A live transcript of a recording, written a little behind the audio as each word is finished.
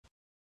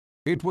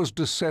It was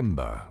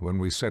December when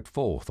we set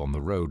forth on the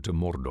road to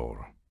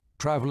Mordor,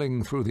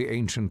 travelling through the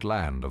ancient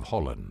land of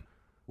Holland.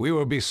 We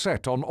were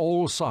beset on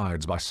all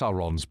sides by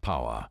Sauron's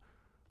power,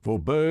 for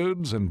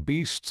birds and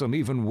beasts and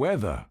even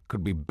weather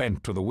could be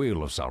bent to the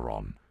will of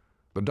Sauron.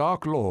 The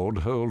Dark Lord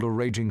hurled a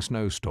raging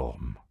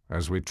snowstorm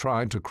as we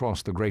tried to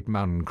cross the great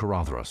mountain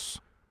Caradhras.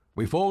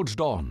 We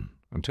forged on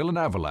until an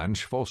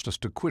avalanche forced us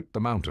to quit the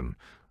mountain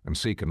and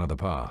seek another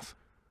path.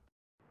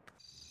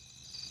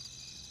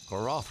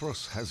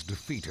 Caradhras has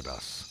defeated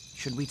us.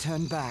 Should we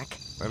turn back?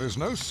 There is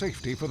no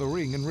safety for the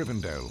ring in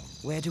Rivendell.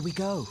 Where do we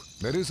go?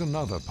 There is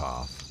another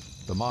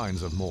path, the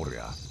mines of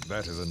Moria.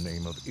 That is a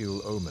name of ill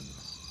omen.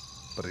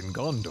 But in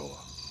Gondor,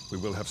 we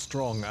will have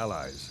strong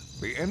allies.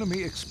 The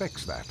enemy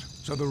expects that,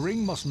 so the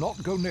ring must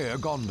not go near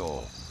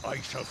Gondor. I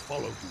shall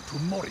follow you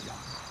to Moria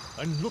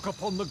and look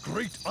upon the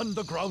great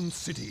underground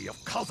city of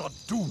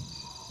Khazad-dûm.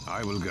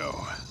 I will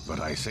go, but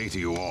I say to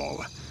you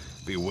all,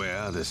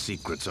 beware the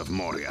secrets of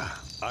Moria.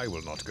 I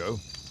will not go,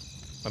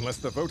 unless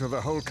the vote of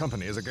the whole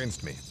company is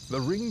against me. The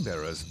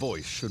ring-bearer's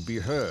voice should be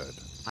heard.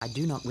 I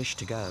do not wish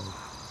to go,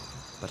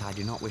 but I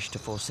do not wish to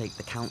forsake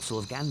the counsel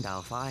of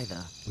Gandalf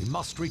either. We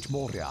must reach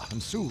Moria,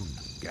 and soon.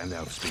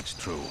 Gandalf speaks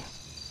true.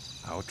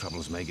 Our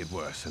troubles may get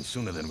worse, and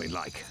sooner than we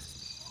like.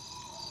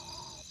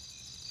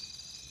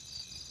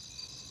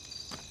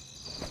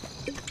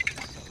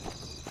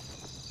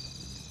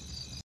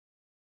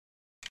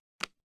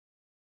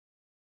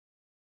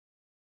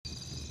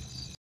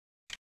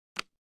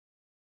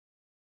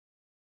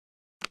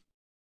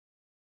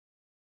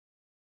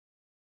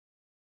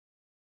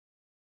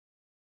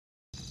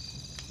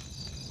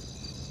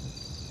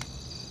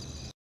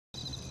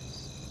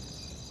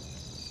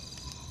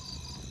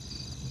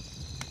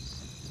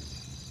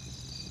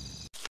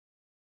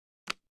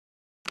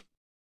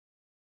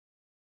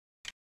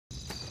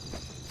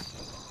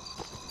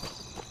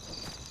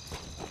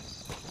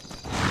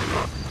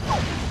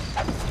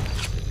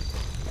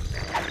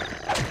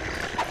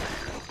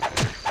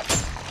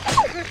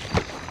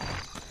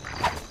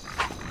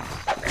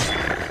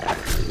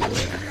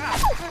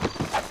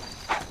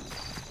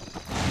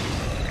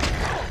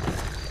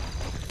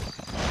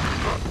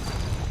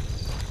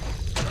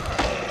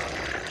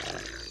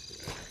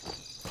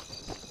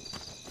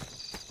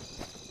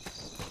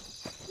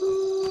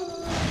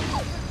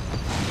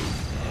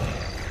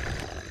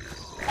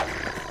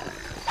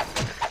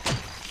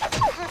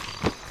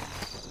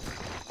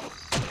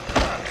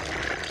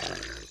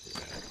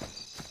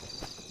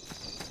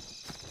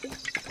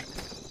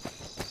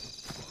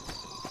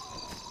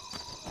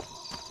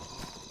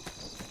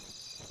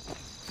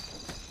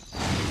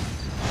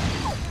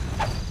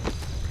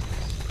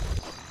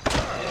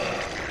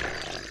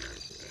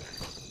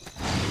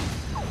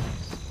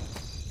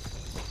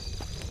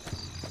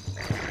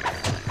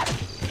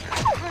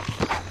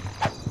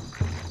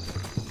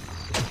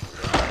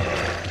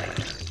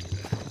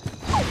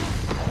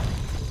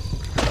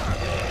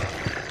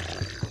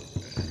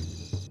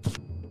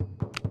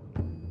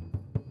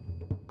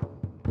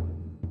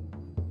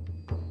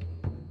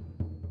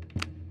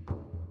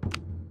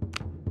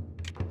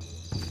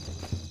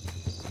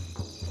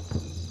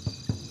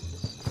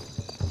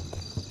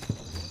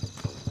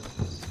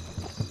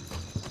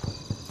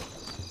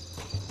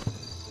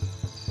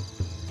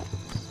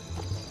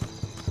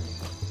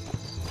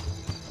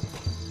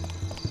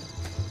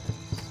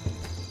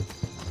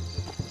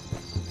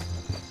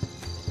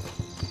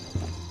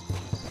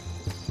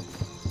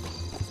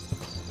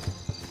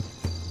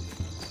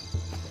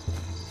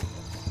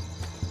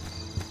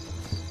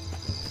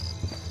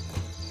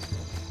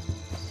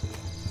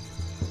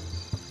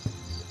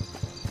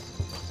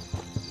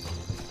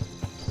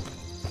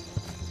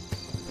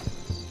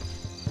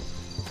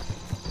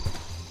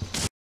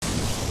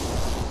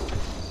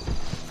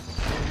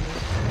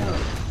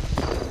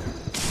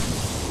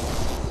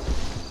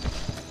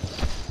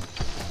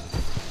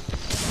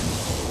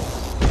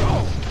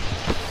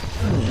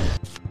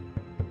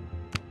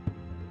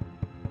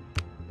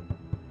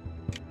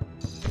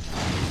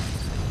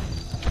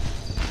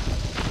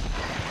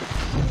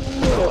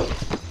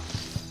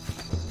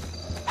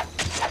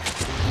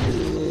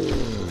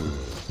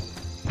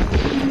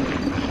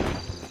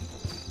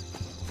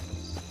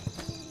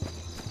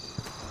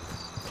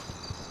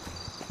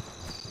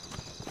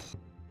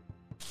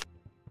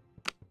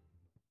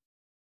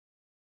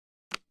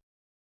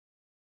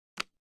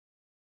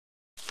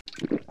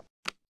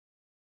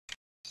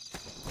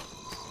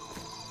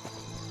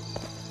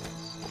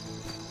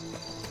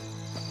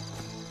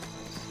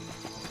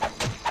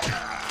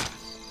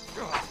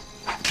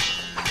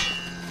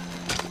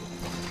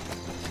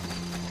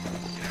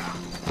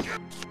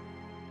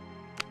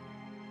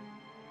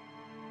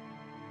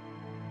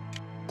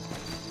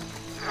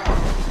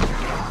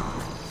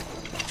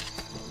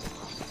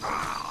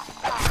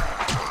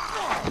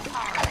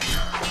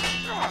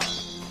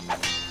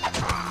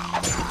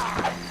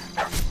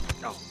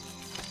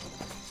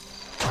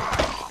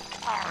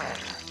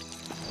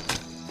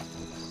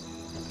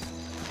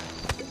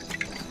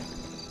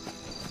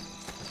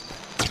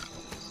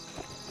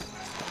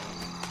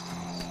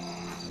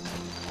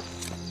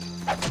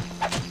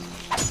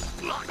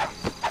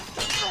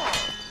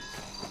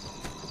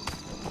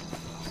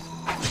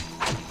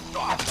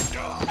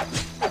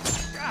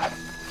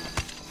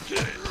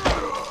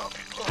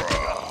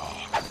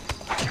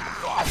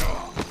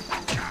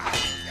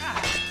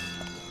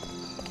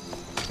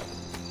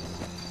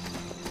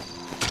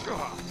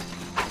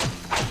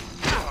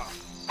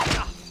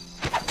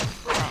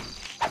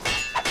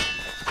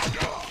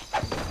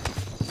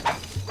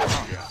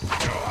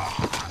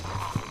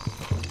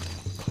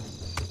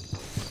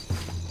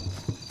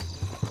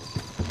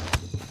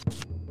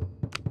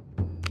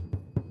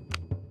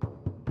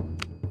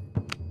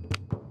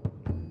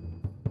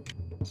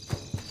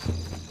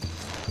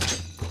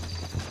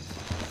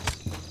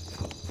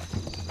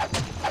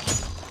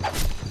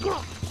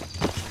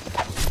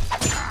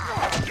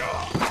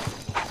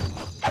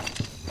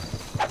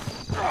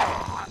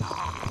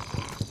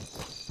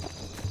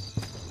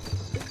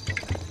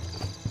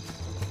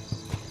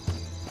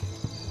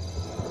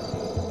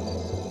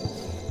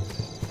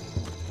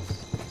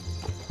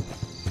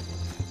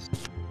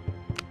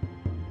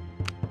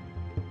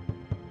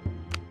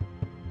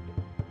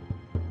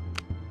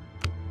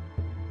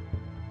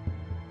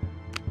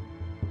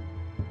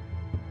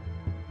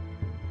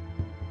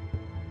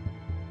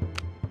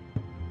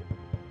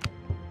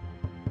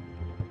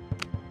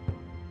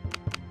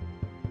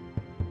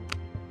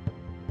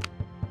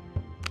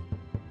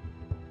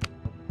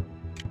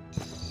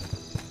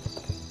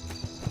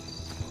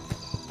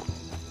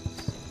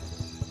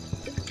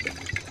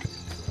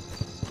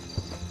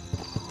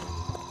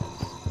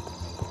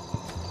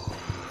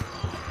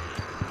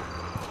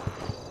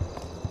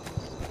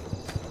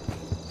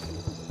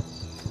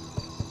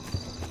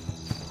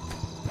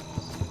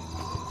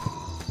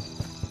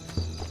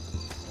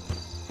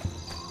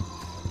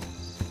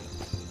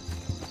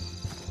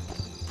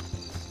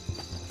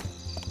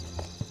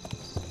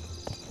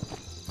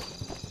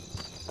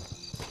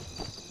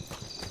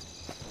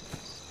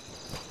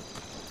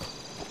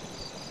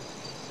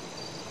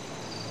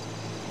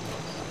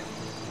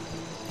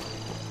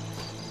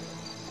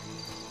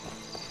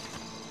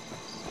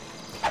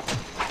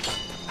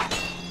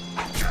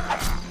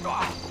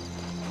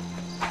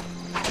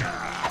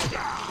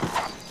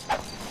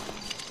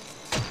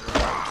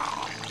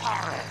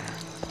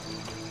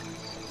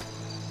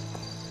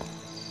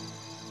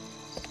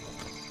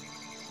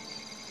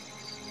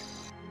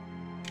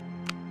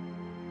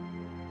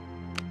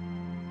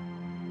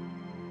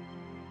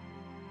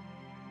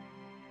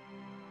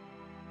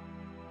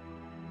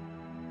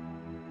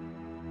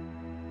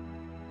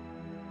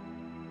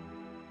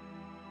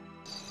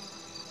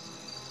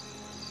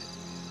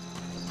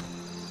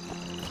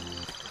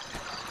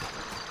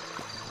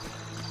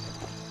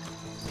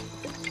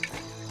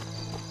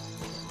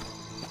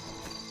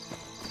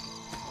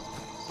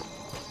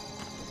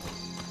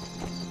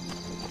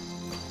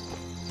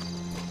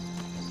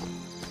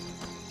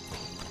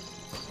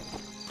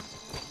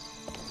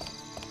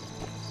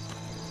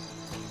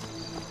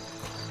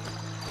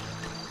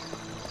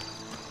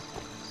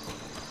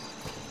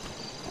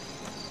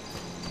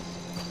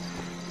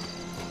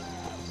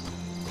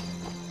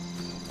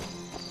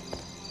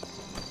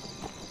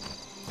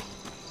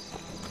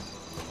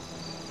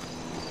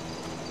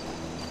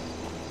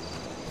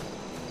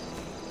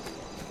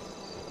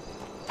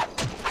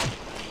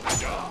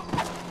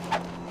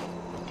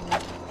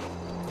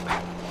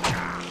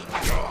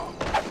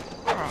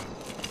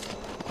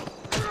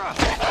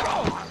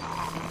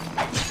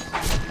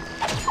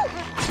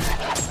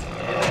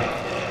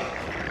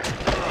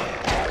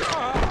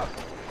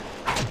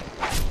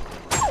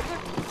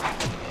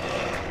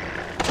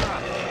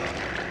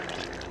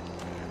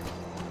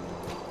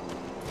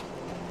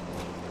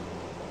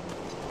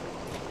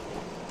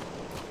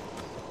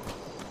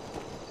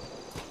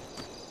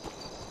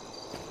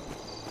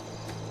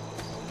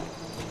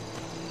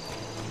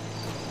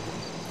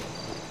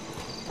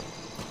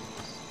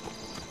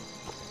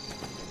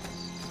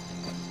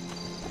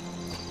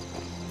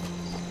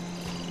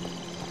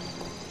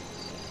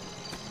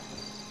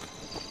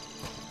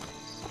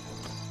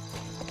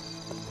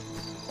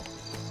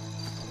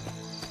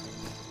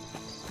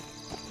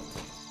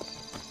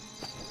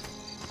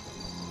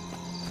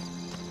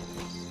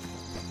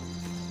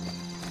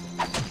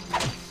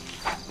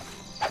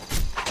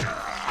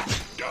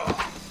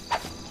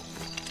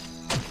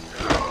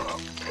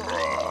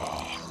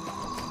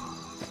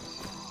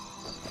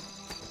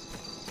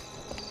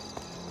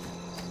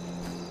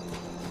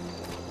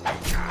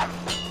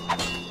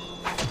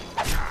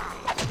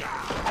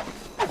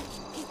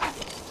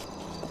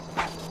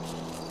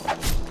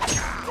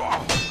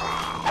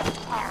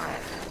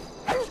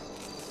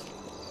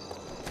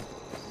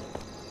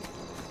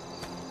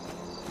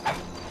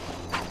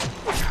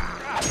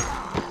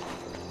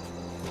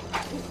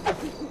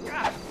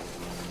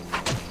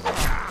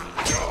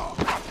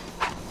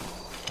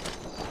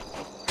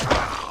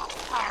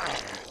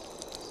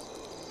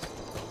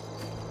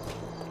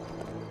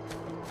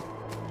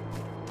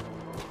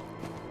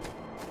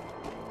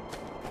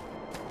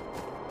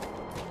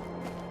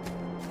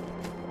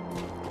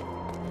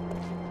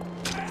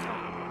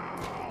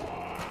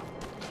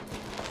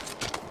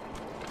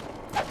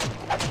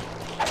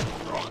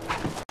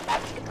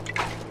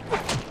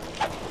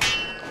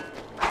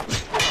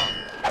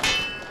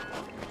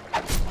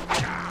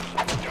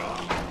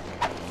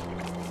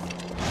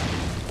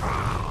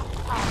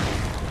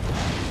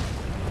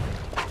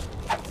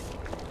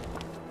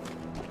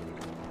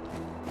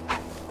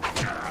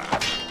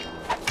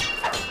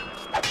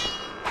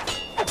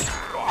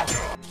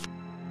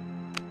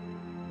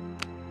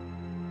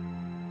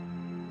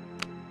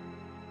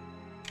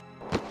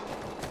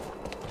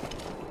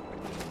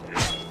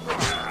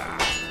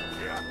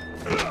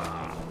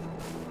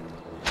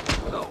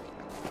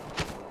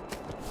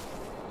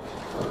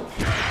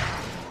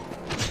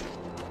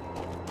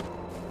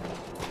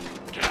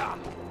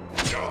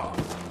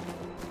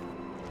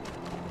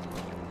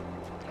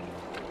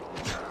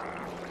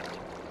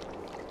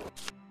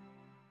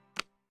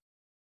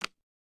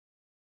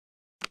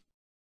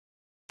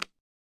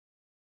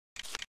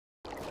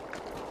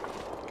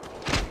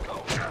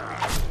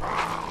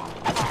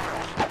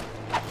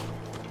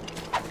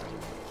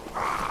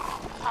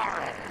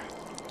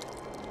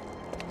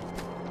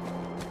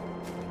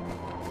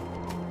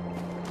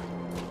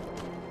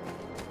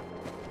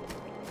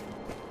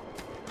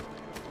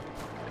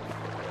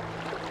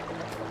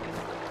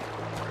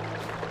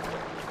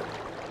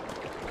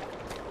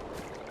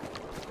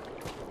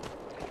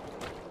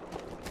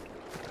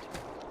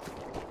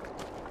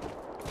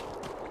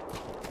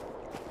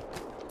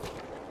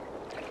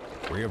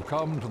 We have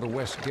come to the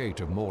west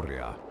gate of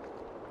Moria.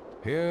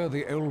 Here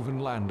the elven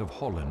land of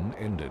Holland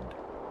ended.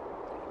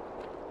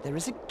 There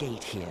is a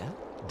gate here?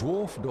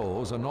 Dwarf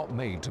doors are not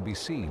made to be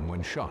seen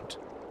when shut.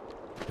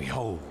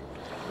 Behold.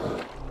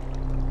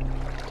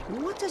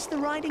 What does the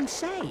writing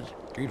say?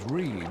 It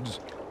reads,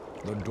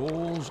 "The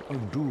doors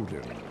of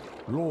Durin,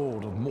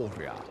 Lord of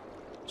Moria.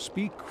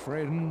 Speak,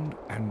 friend,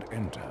 and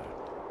enter."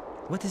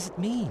 What does it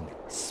mean?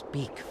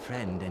 Speak,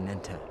 friend, and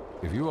enter.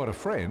 If you are a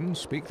friend,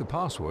 speak the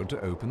password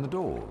to open the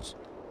doors.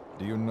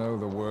 Do you know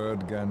the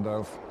word,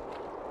 Gandalf?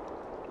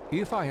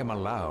 If I am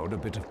allowed a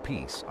bit of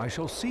peace, I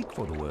shall seek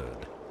for the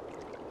word.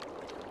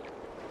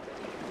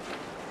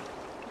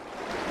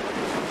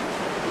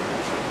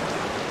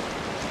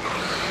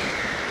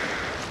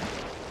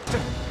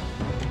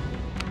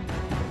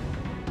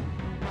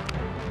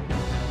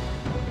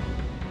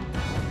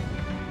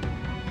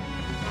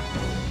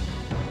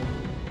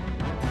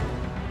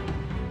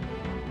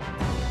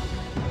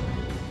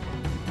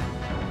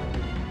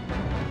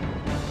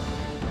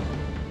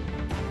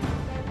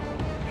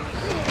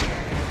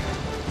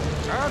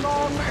 Turn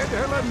on, Ed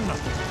Helen! Oh,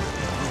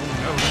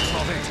 no, that's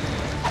not it.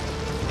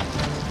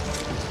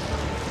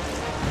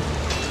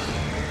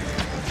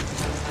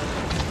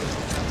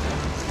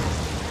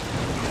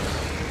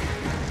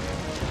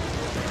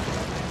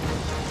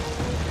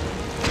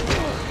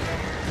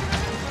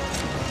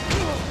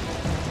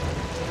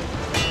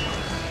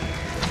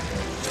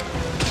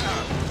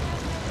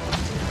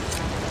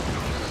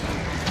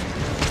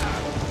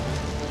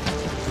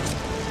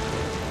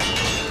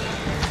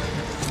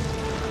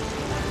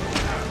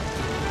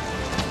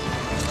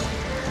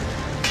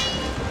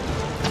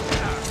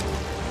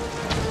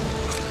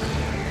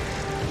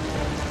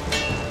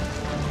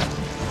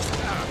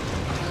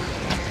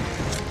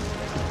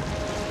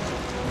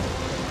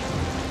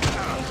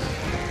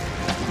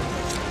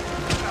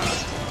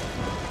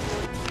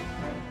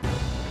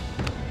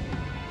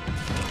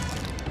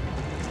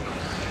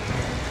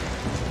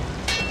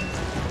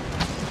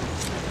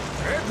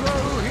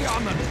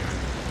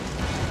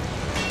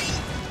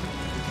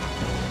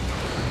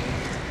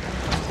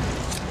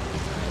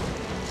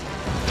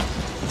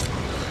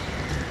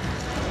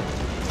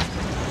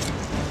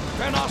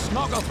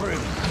 Snoggleford!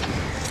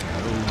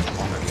 Oh,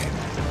 on again.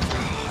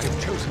 I have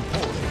chosen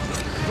poorly.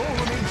 The door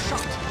remains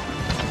shut.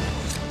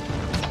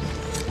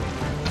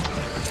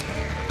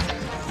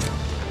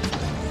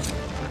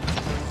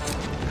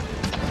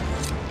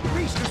 The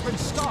beast has been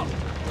stunned.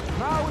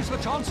 Now is the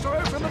chance to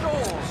open the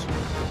doors.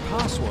 The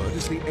password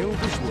is the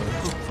Elvish word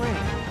for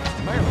friend.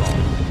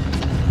 Melon.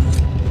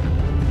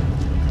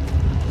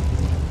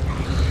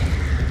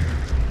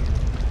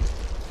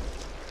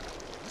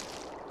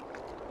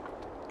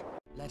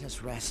 Let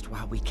us rest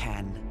while we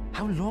can.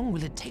 How long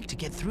will it take to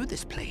get through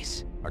this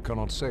place? I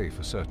cannot say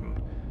for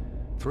certain.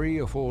 3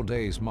 or 4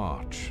 days'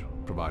 march,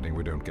 providing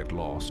we don't get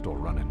lost or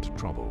run into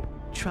trouble.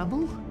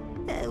 Trouble?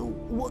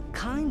 What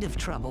kind of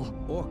trouble?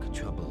 Orc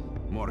trouble.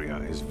 Moria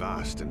is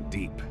vast and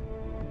deep.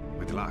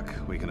 With luck,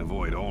 we can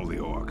avoid all the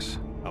orcs.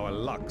 Our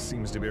luck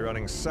seems to be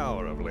running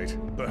sour of late.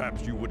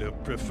 Perhaps you would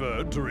have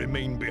preferred to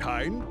remain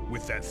behind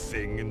with that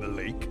thing in the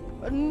lake?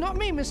 Not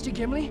me, Mr.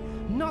 Gimli.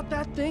 Not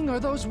that thing or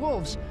those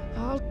wolves.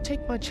 I'll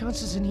take my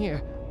chances in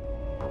here.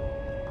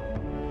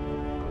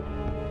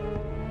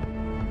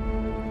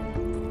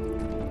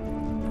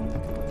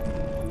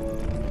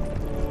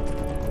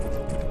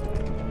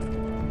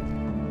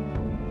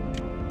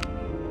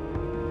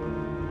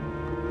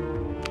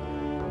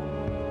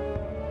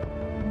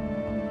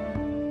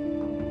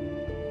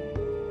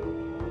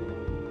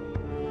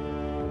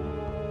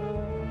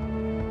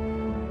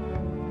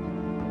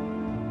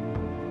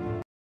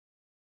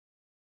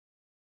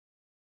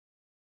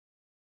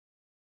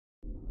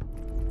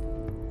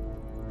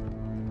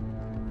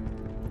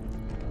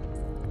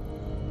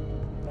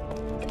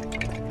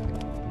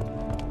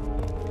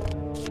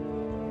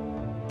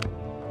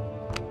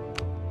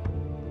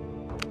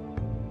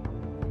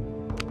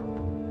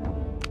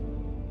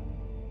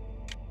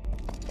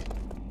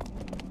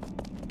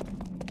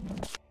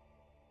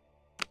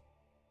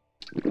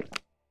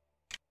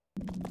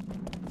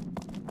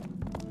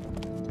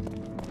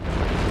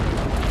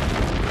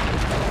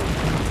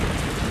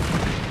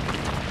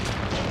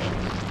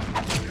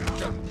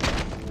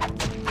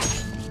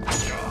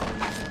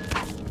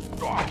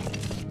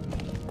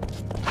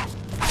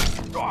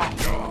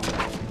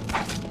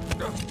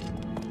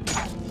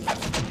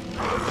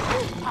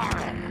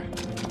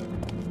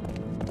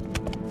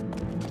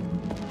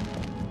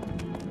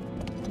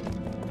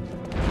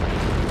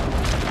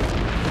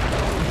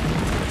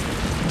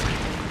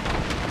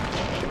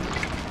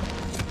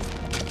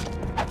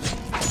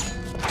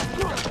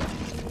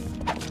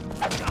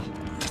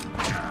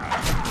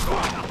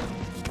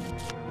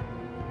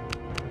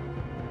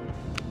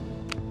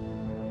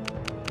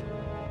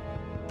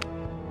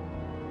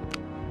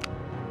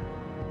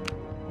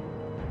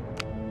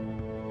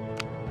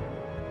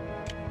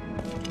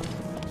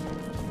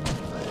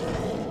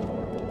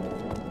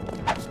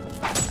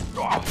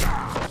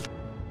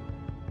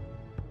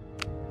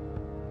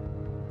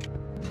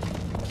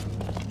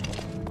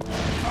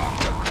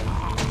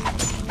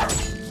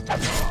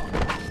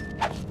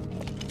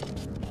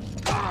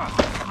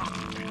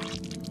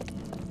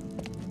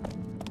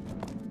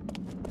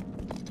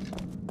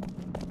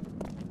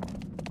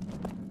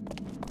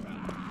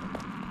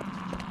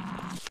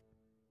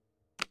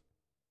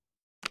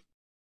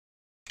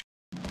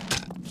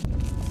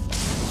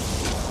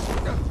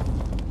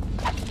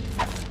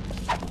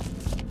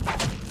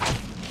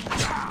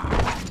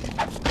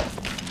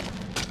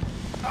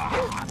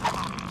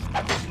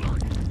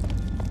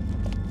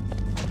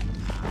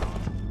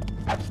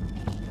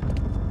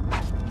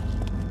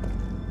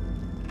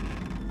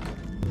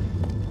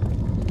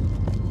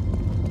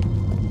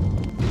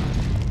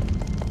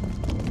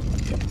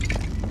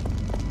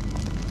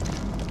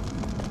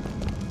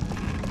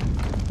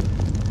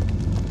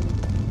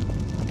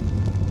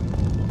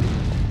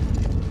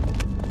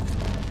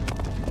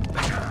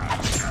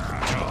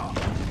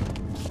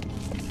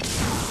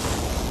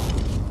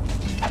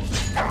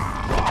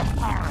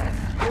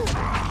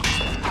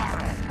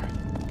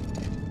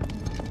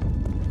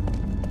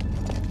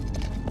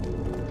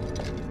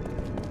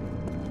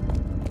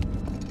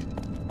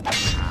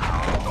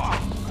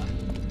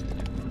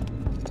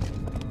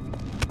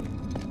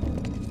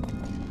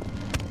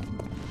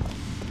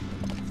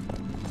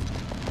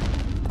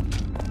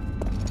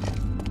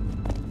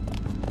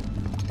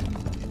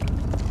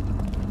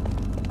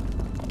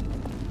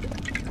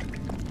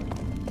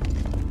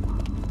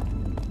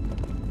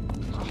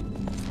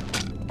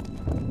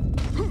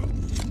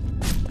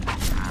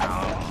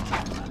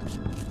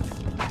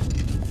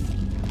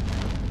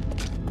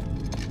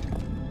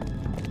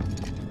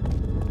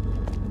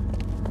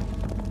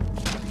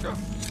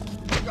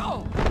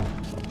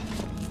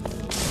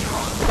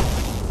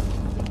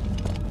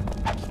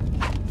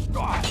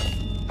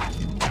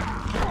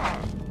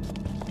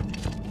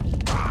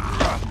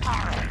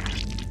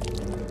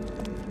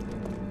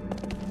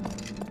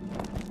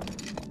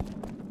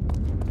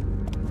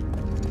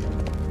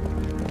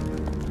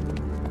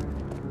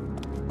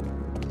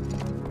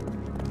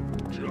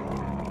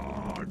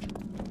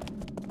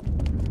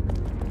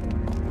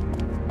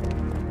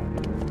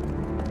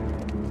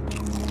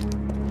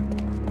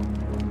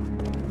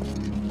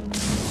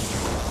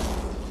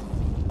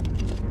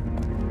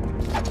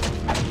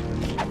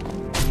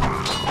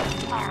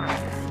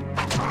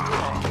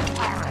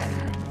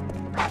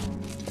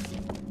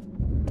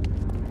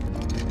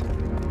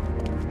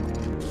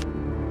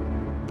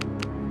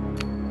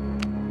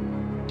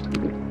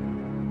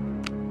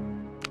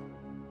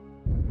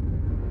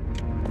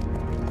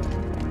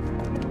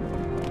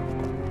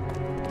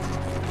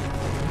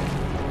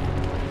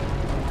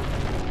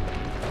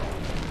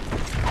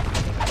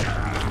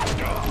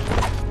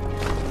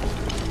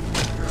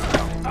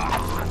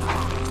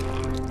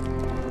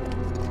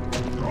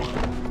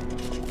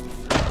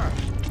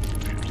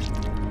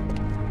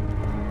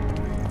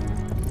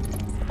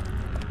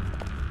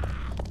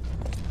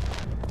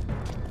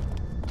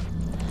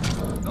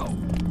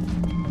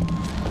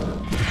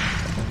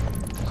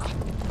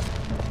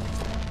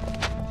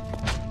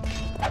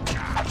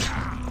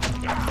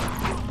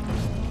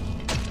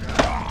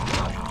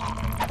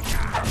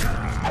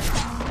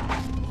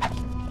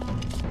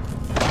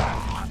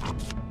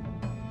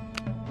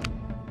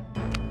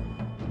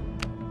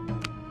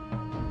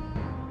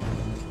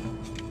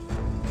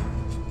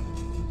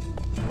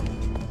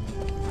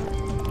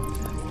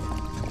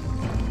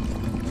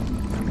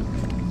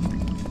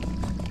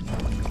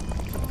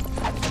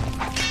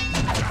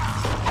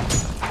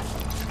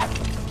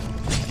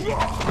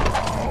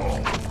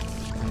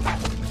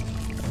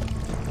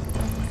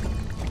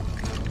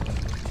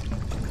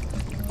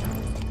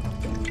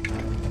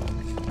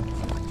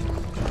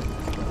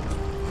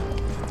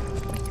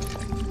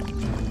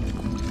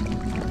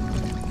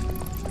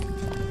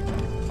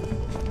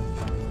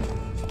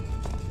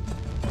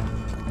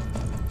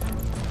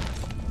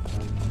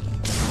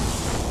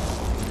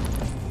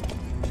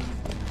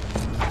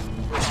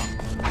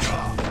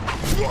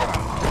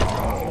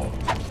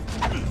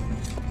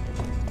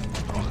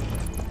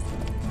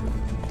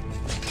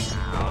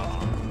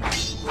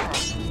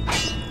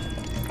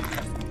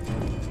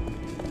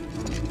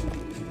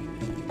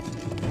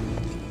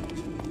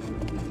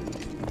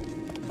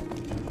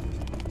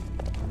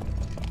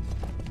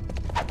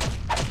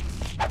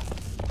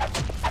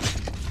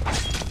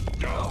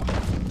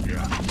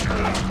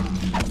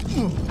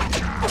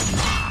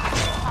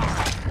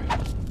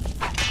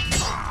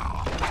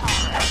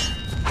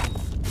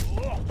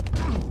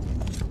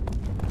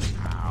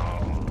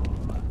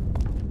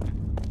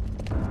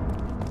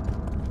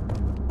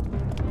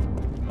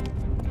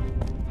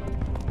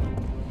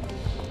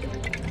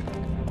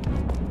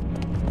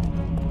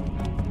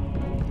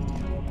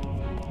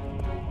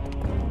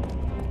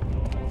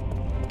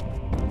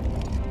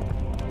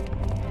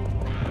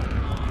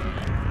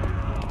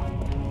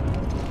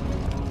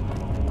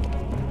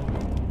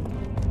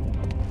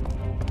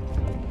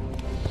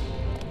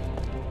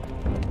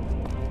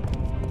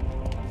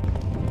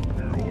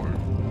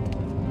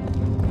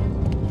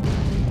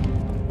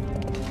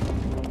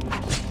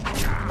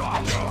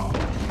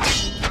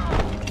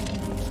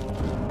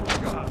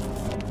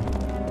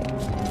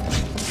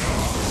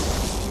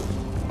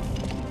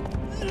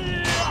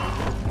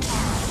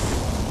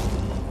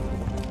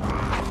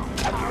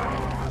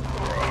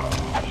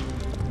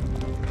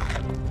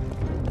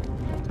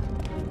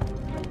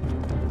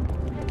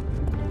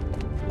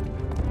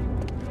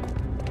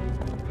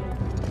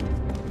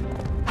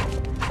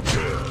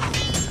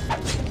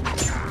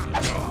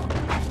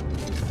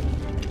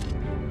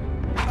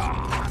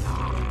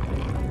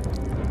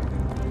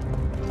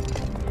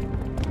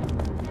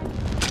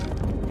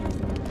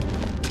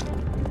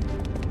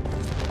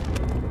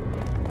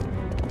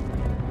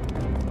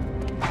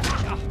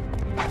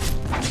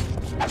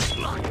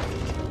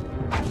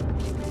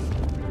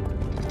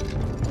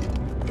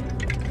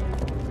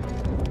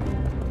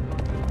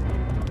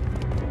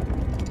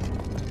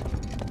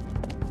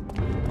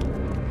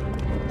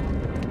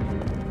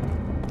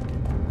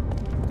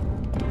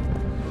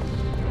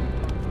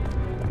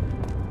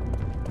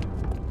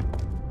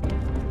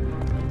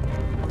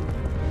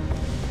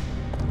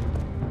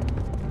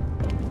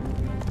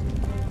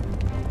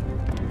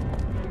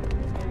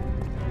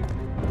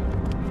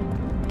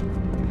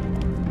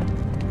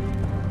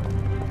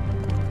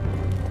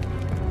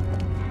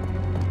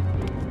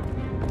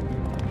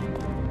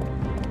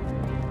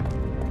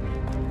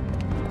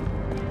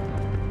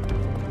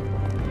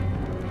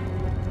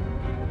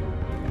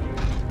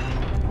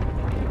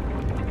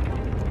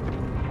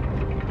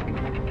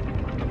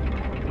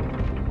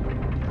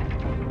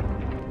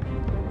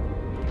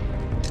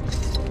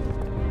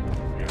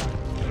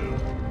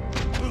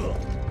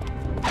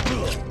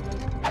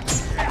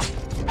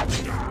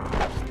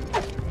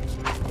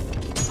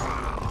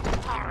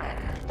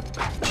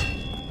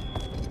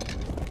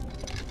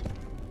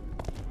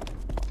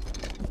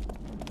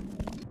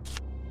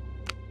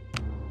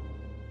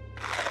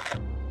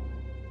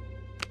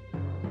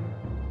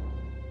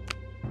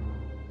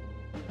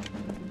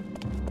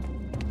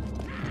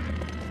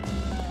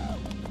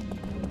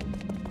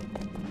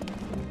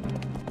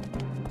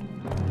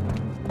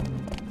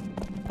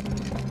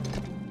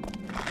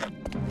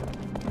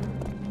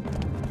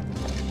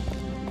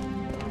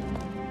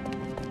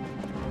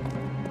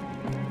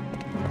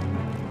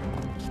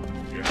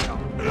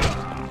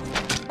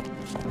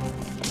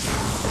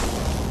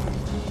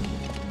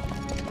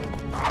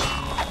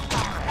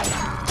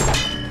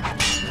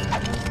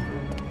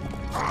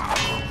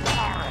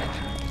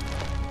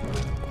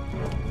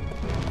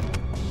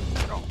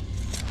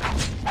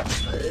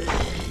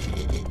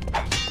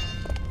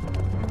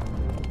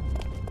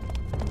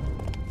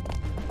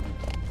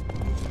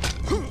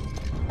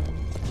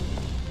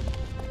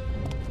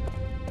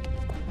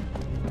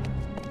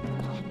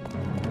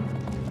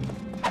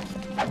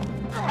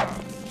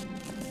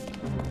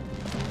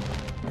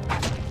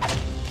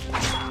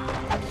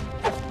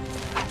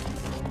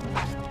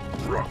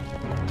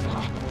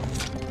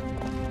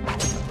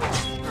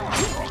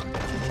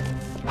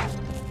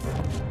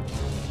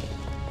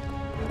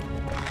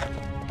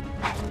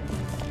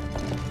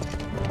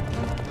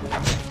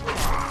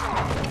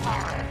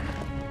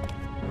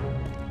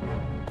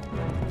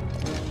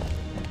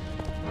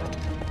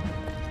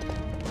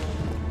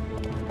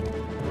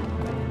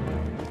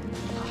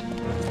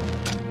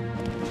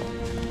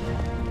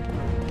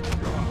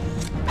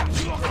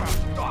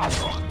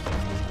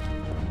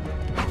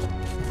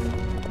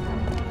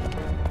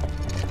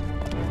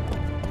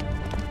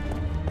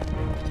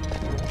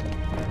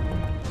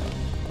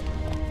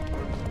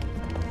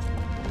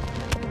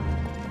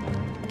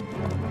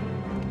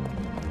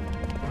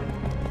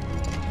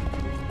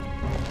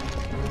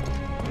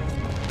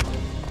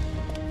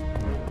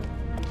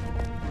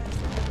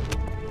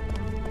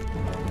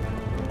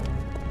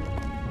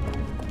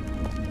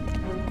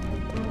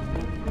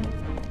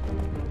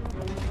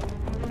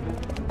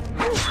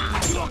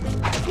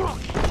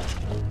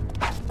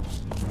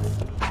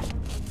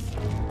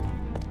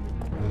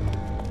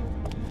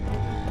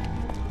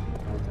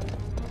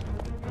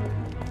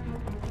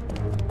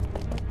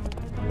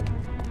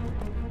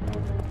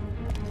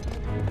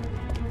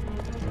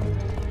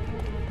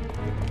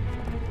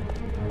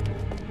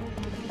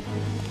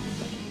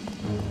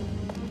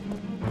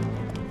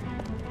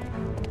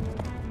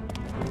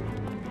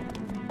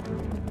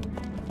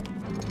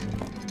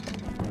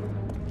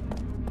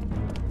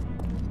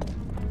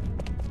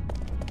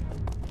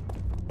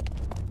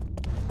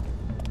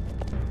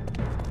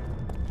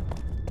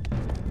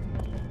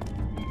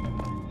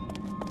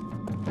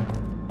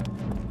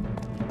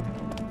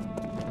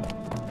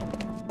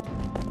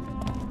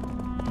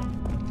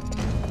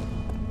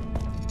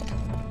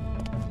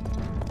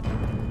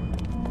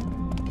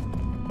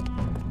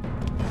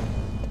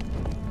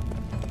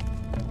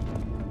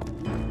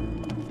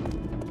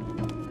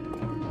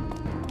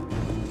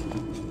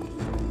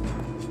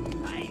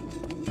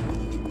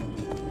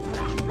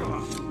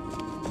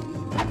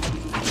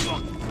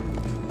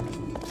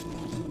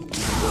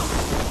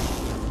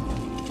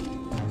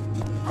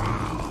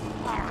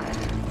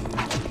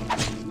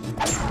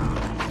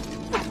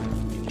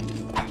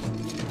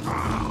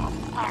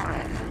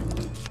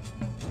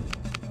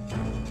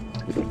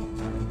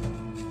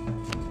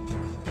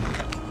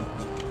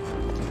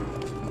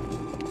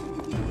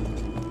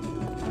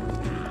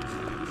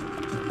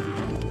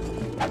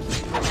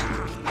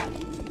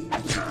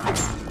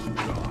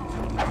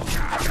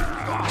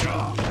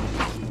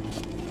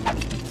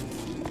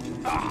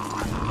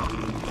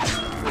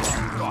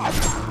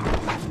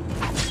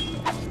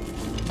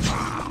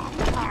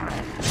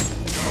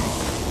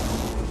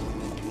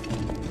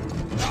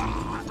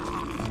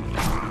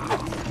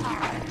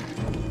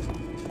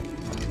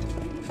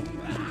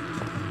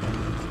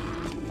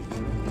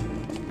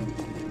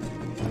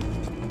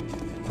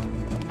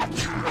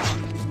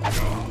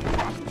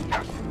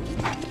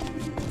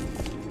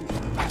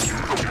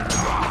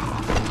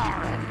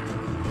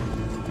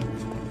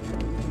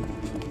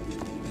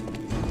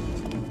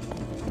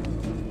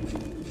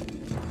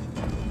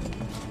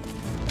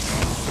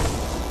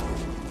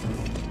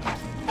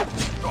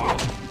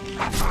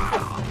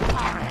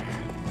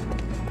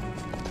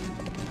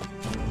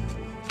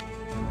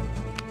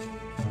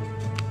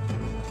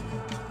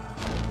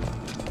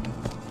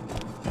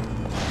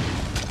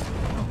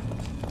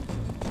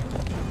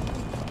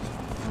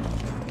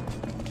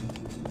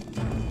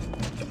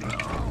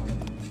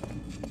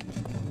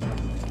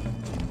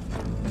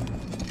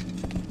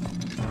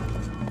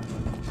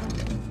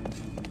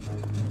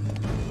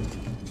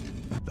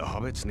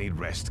 Hobbits need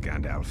rest,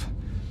 Gandalf.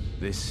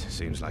 This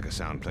seems like a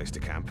sound place to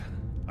camp.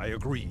 I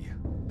agree.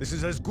 This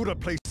is as good a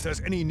place as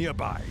any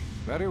nearby.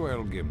 Very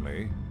well,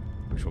 Gimli.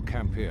 We shall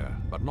camp here,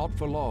 but not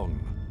for long.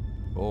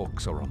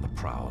 Orcs are on the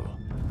prowl.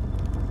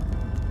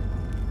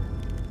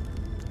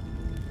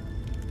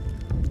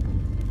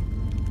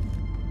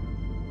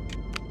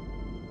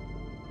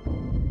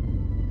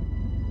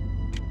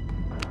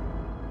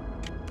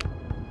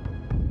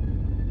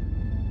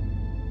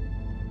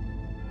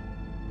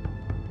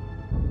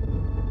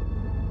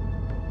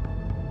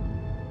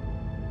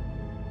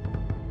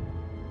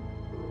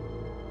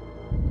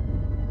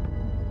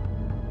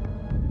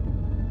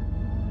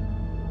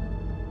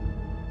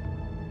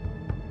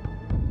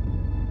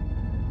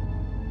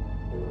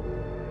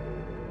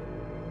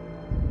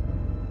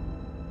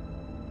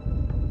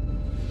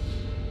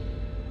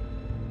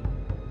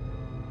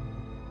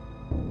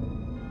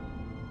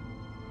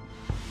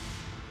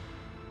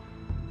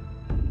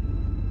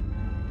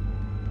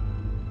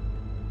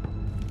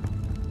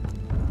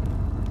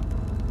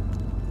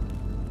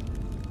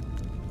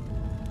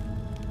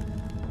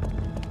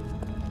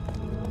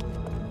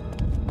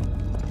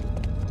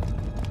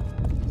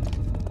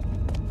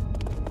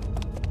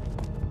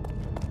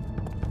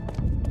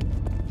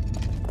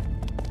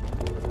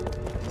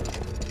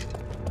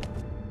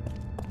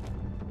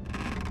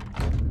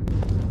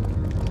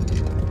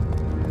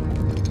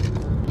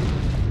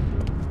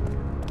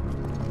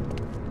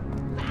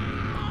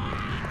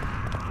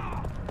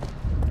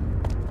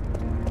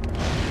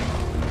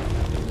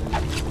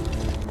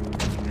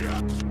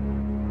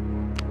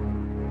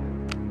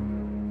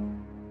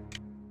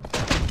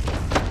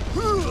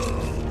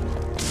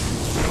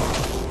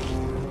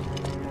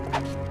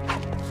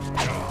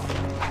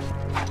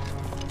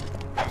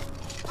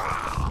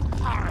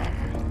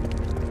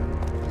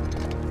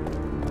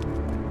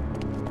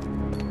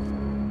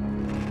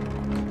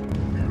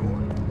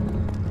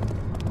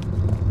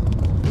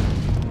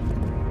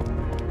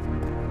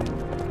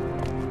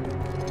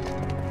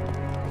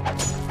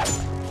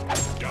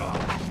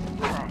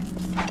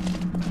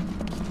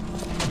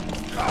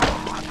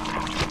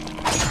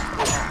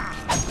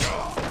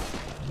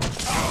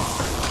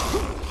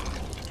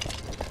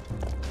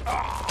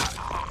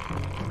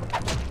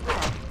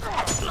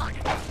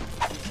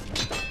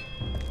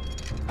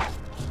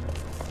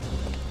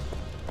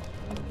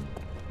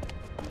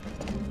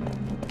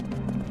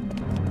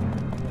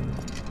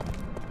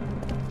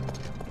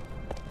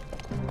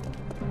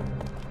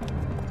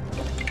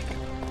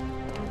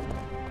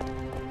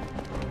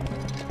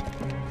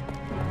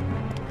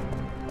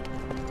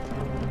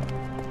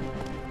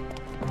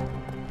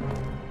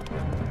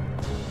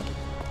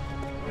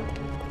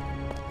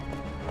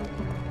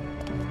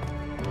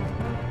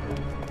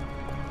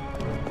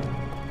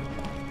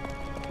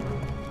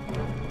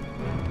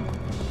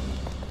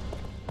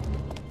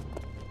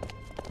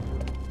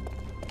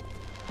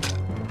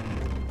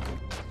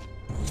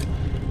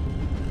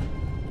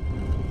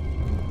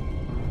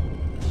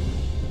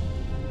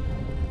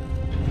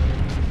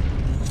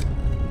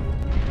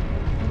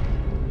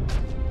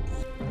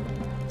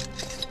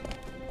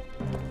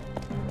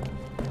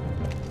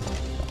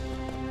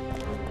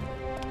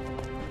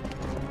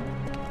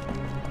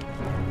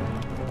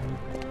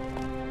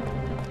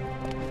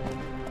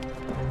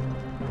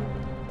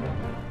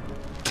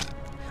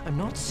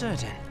 not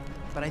certain,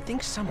 but I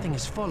think something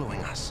is following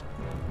us.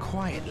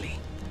 Quietly.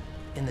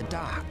 In the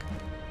dark.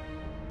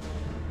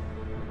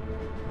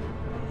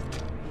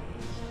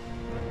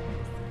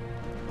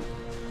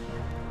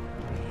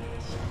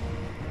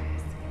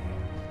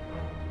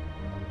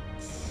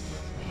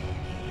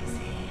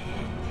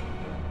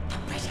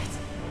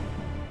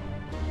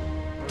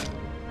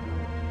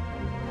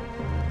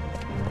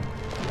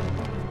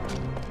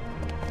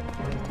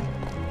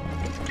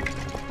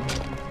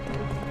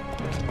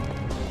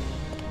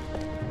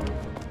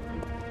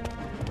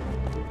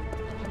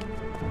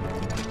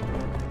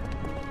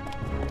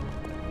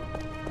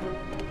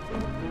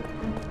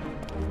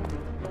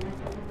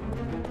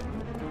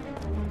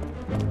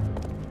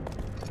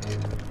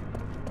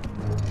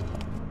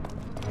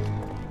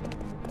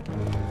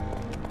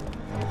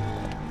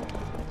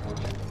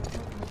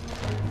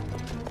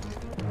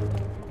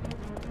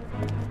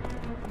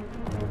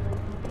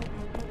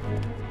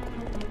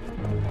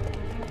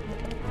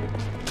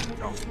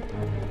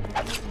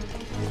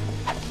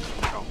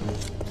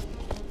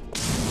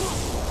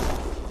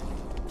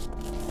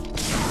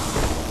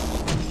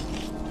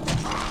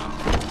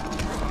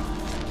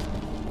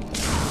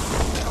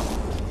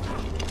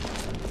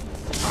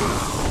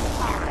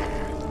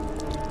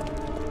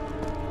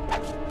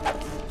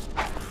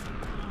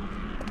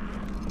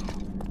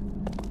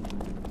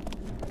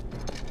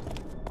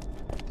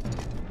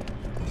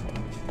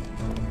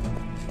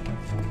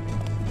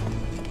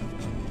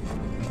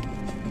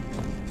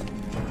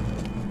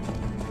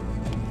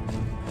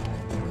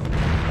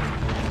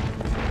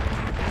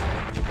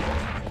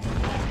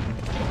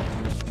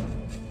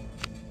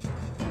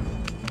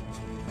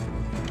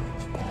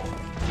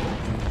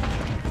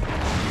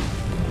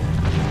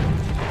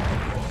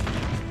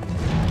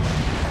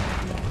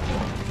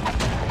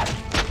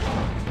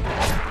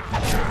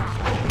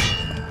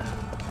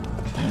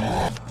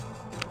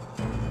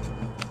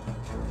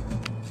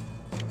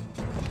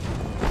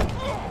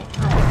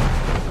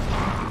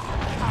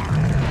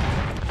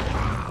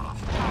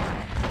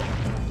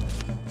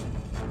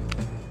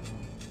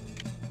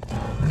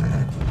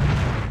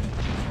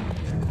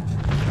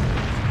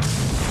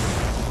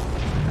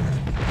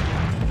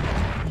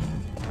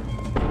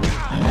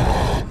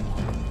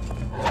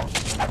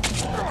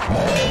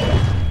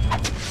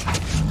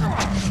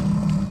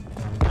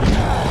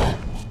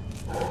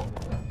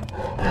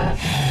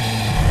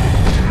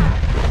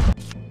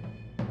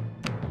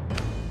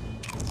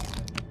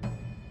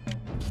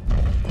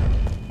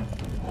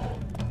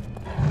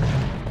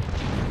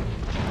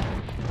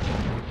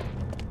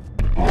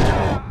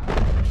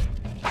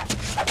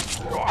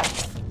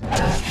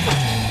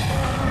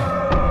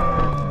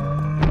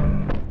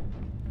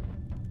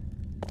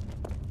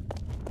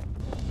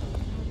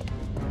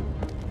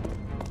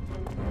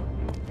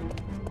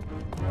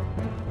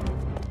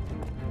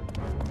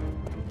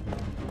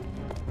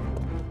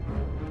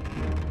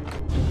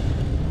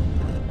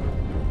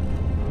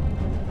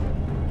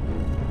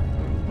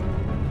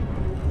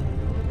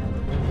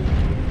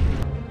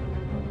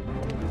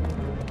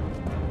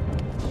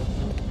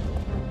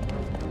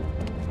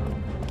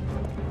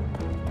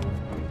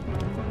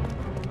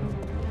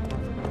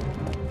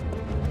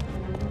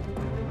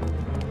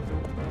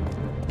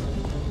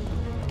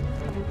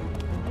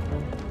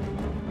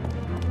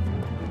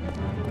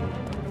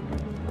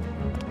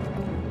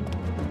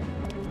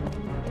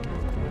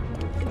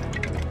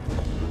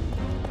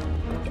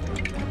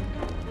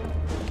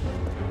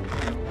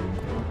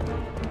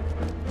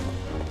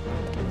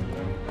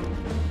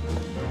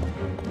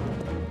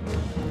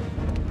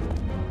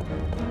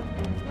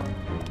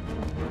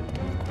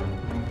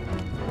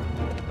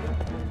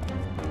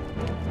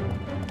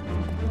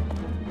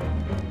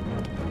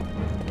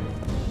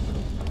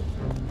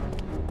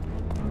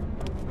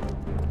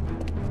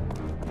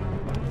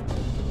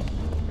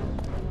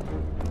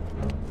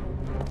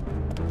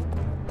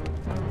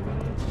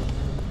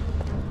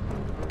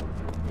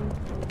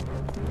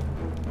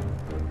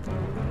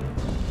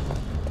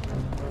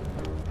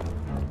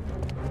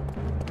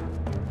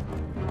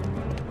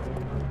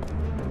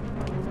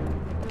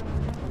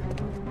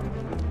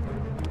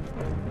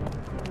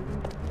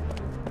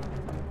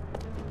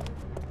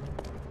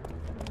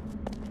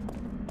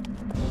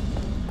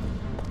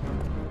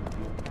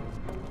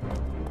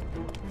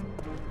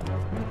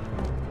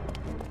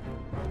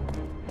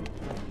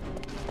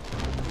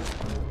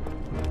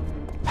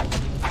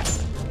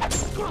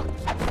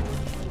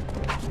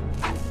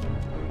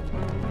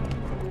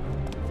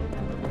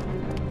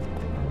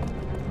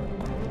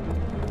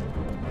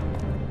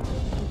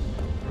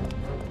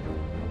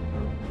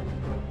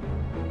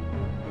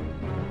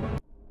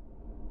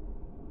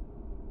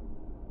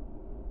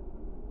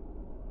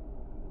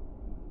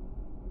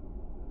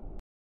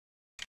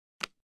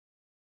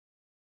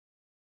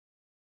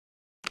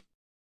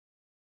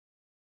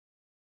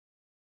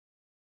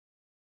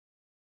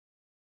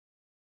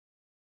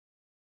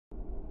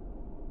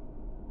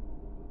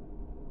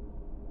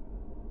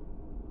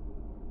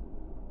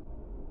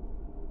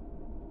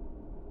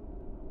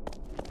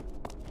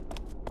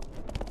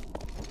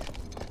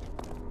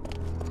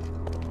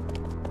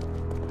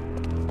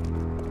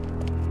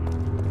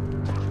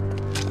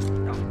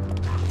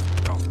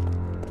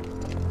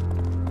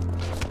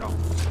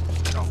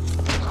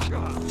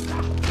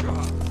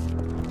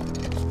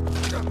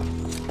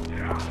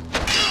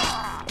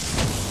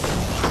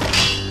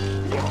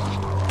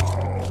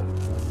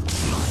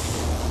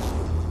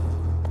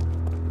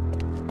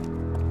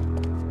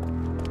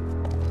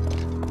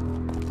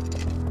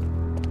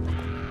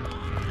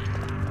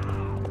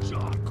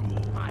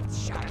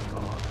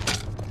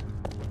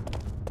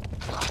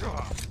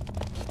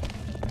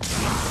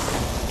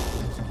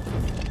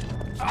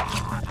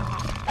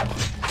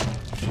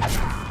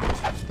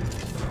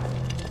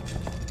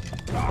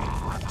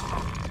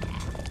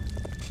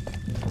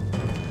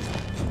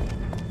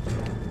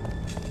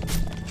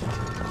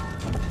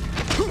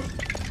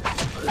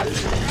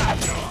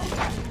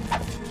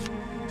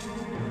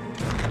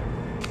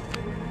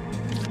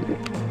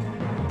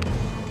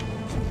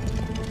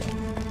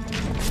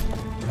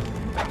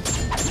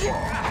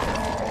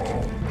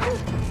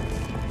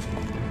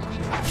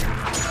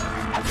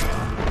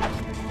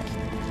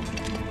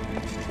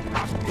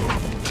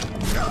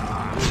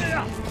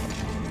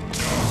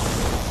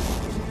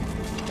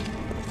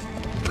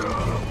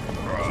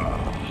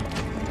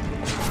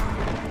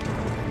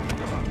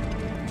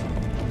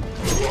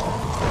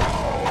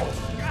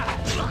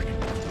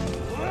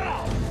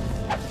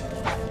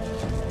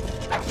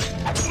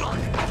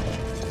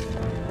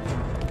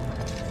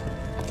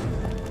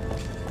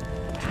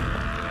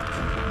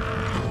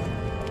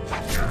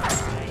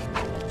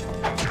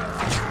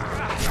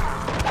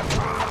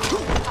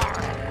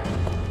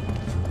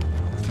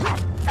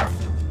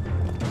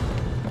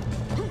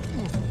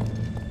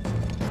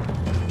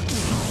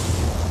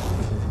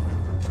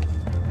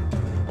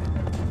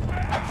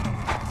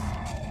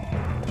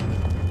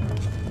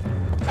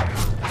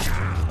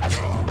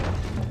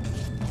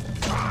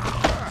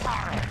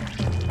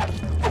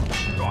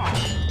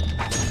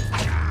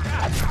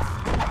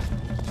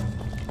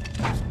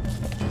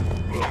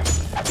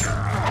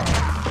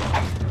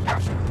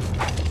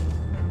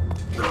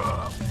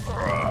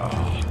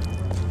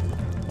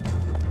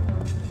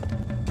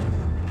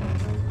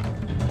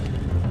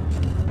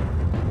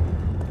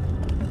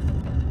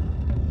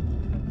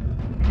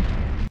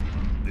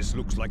 This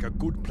looks like a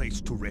good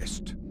place to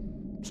rest.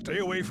 Stay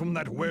away from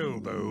that well,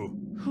 though.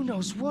 Who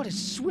knows what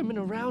is swimming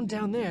around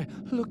down there,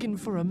 looking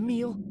for a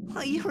meal?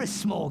 Well, you're a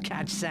small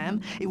catch,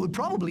 Sam. It would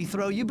probably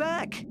throw you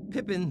back.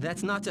 Pippin,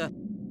 that's not a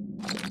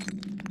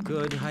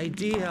good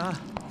idea.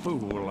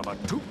 Fool of a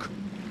took.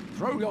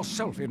 Throw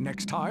yourself in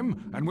next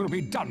time, and we'll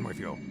be done with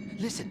you.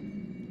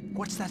 Listen,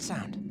 what's that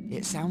sound?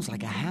 It sounds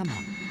like a hammer.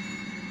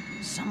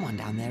 Someone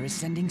down there is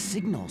sending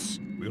signals.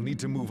 We'll need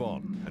to move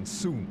on, and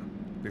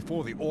soon,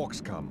 before the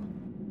orcs come.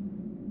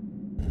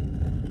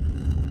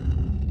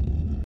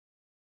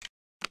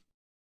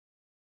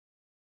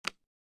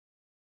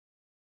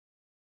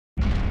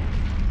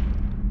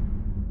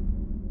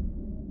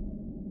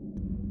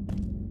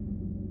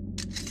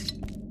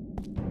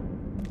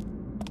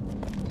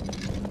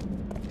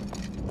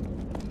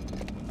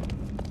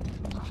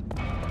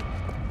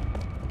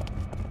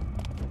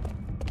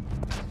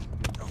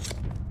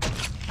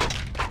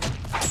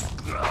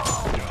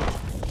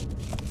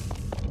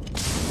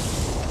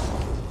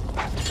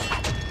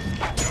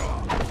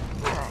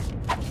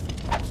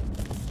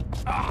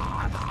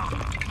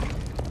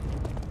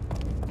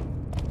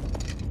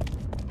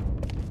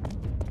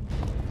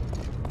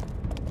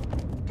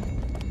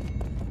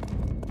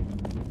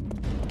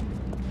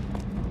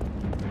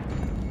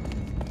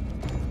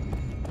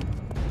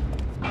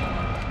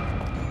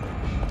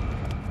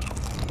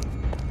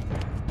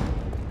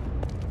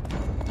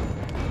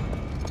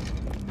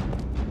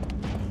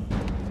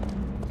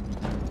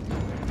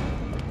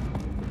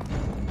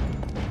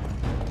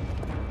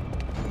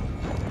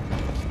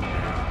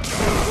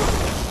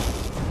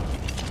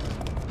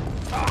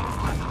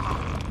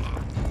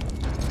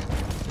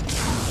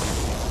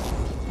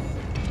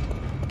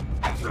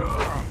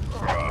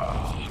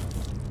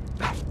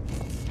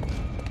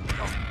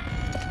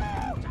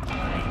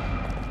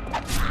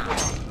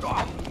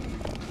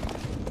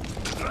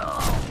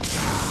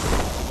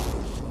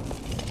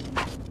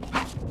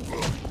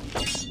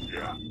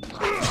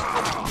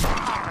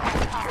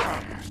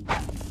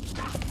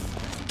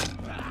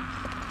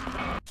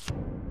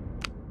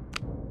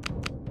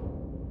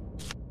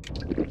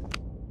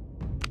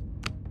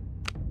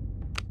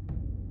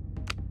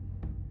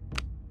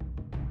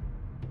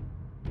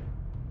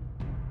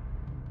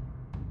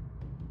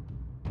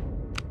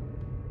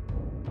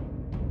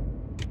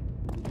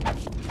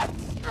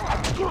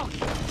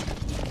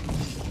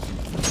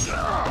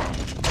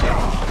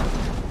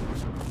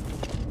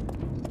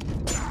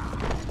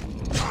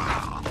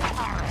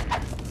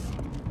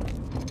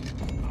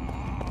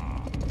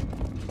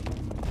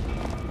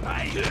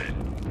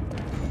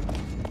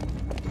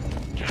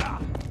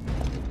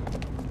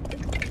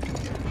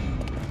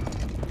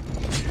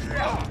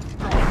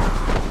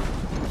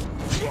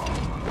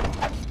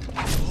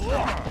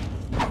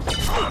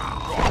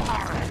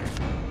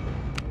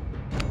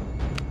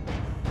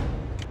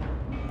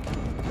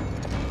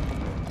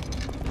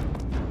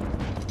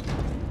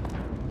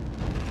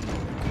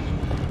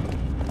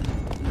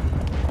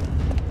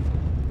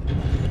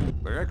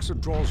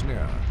 Exit draws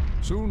near.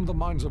 Soon the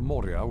mines of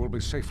Moria will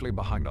be safely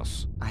behind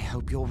us. I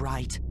hope you're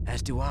right.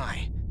 As do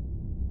I.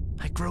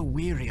 I grow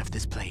weary of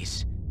this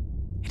place.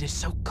 It is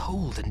so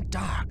cold and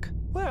dark.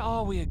 Where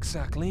are we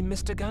exactly,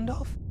 Mr.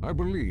 Gandalf? I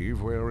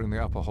believe we're in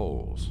the upper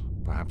halls,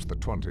 perhaps the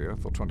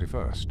 20th or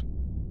 21st.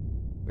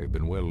 They've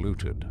been well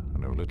looted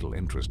and of little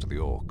interest to the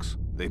orcs.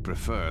 They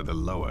prefer the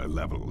lower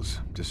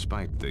levels,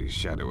 despite the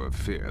shadow of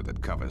fear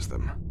that covers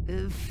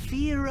them.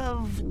 Fear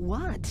of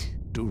what?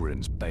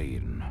 Durin's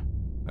Bane.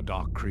 A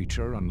dark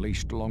creature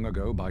unleashed long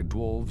ago by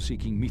dwarves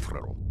seeking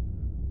mithril.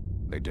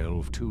 They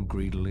delve too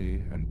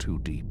greedily and too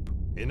deep.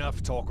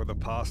 Enough talk of the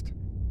past.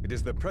 It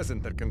is the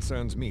present that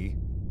concerns me.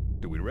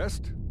 Do we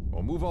rest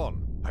or move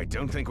on? I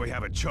don't think we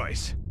have a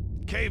choice.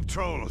 Cave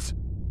trolls!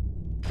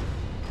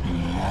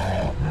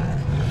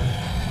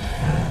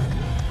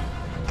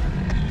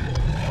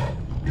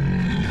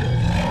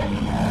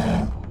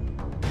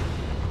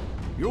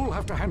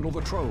 have to handle the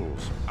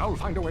trolls. I'll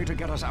find a way to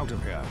get us out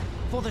of here.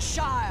 For the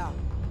Shire!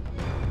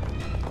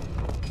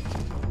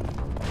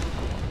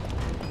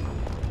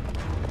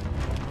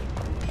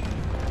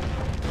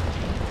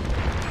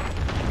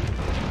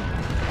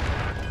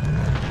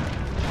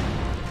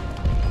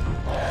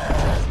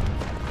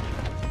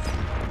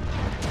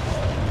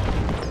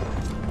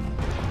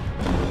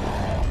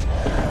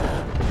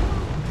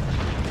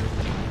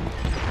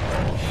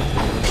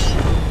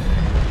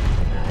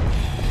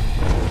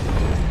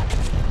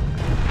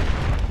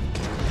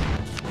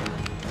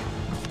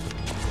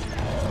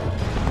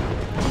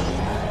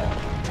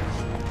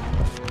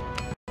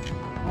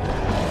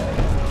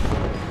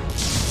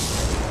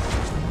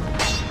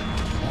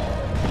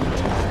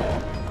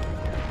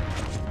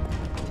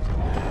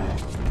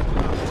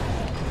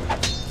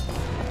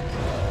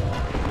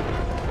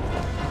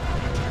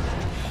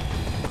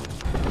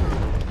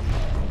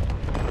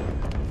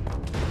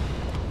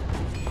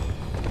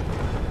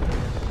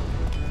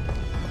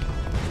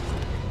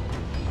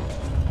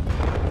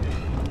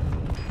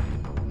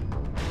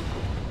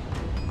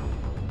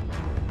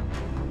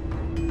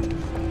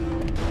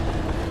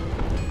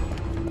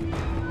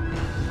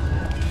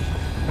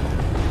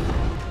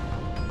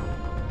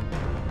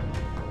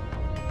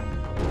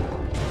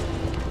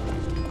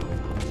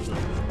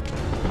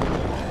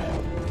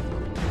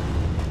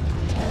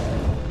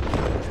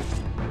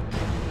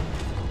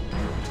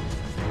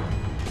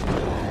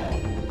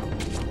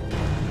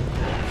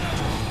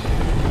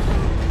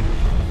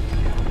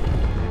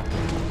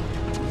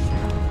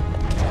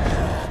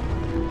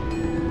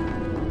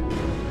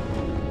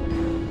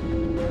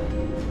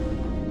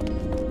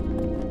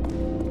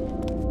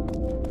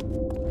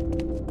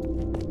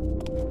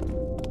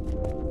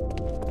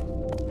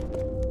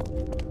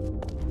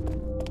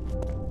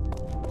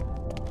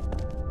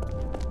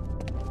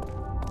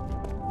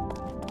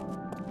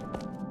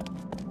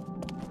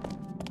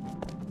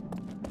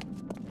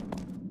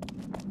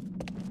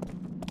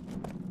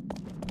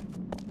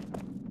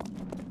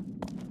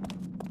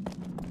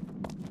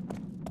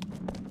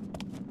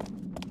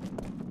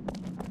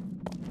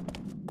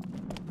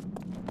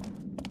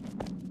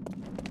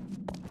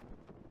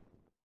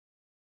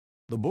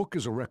 The book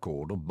is a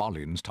record of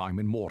Balin's time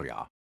in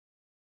Moria.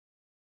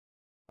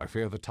 I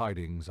fear the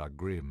tidings are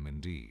grim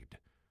indeed.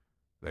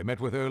 They met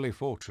with early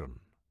fortune,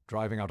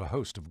 driving out a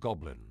host of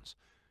goblins.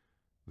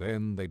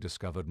 Then they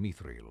discovered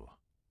Mithril,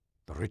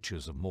 the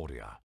riches of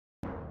Moria.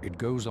 It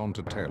goes on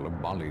to tell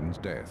of Balin's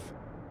death,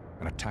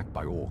 an attack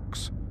by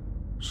orcs.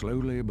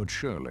 Slowly but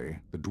surely,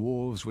 the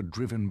dwarves were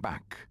driven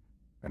back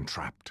and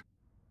trapped.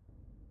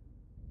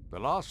 The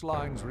last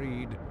lines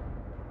read,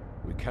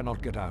 "We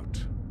cannot get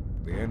out.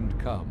 The end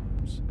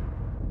comes.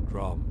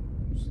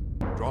 Drums,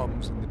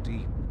 drums in the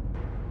deep.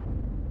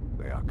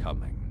 They are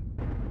coming."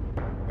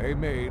 They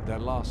made their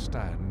last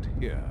stand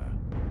here.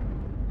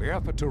 The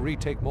effort to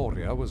retake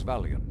Moria was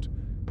valiant,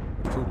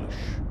 but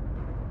foolish.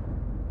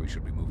 We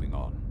should be moving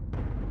on.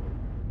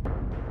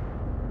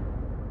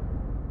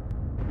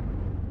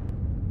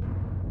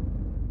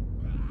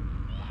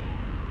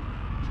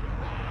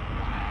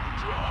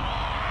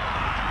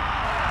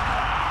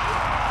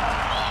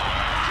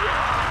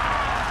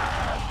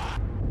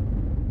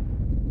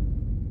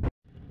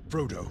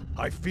 Frodo,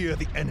 I fear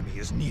the enemy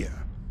is near.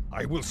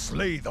 I will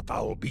slay the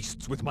foul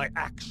beasts with my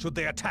axe should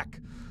they attack.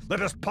 Let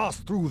us pass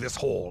through this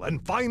hall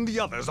and find the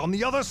others on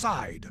the other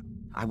side.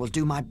 I will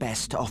do my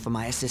best to offer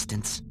my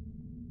assistance.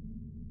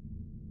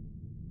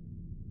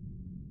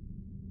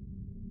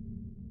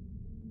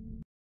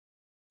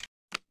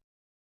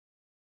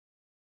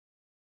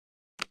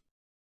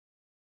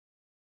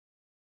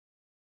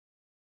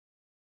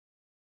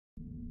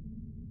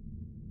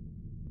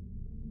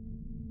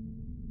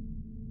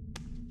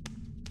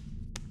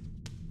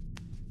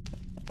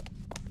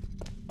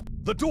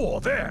 The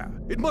door there!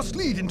 It must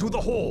lead into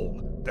the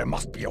hall! There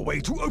must be a way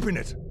to open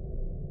it!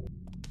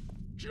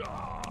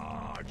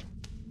 Charge!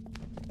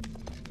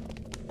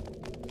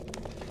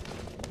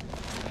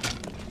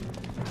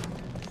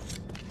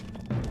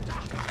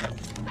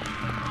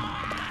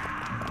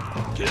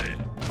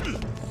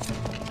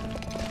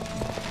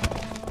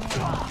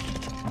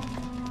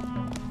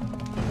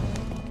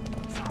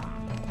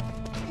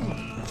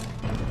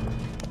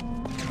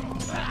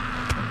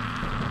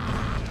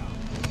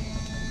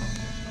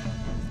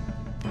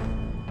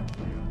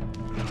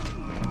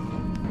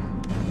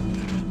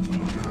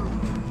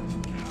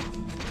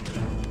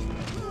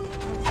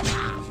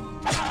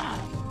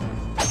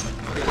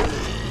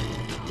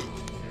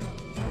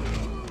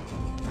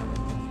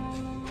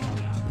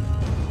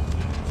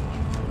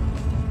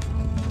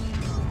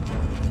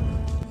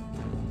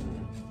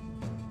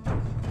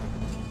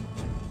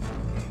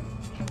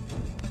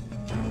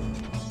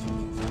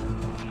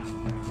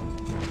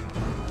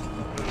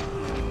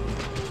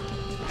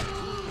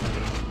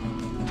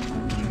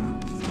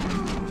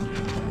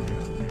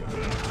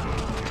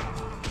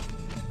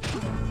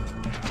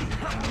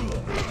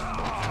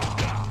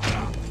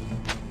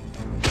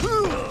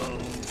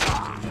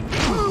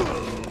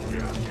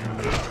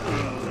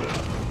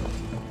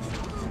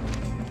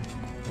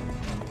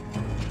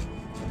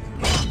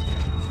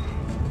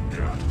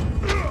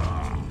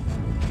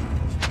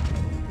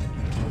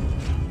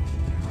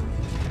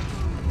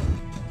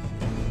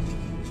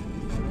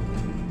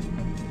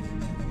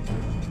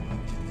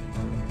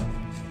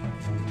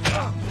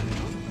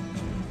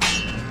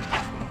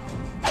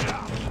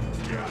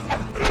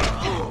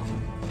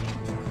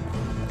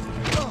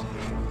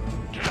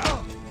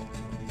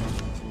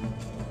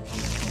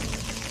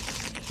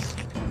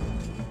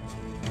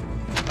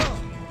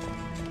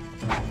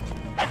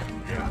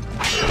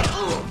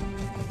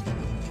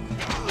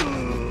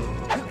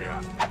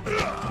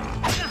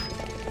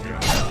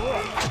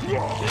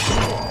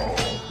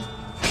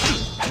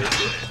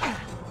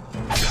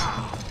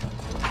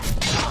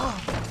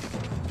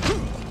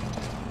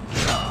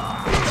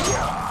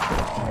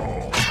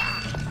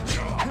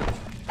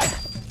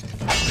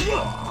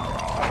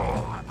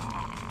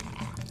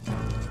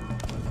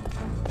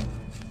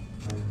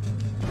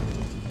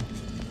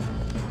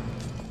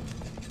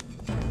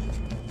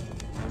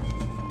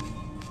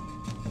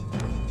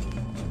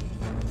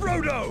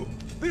 Frodo!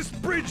 This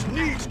bridge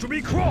needs to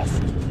be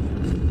crossed!